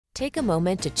Take a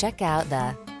moment to check out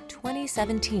the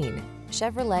 2017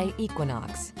 Chevrolet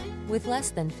Equinox. With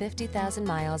less than 50,000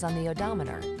 miles on the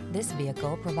odometer, this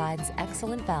vehicle provides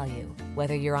excellent value.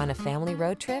 Whether you're on a family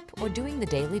road trip or doing the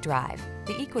daily drive,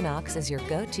 the Equinox is your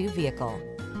go-to vehicle.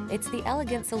 It's the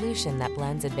elegant solution that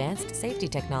blends advanced safety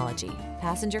technology,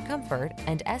 passenger comfort,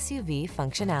 and SUV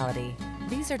functionality.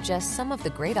 These are just some of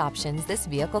the great options this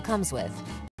vehicle comes with: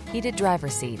 heated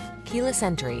driver's seat, keyless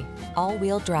entry,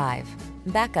 all-wheel drive,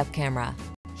 backup camera,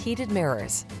 heated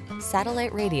mirrors,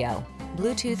 satellite radio,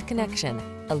 Bluetooth connection,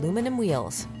 aluminum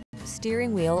wheels,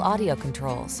 steering wheel audio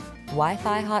controls,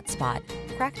 Wi-Fi hotspot.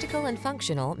 Practical and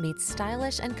functional meets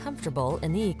stylish and comfortable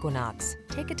in the Equinox.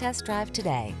 Take a test drive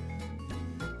today.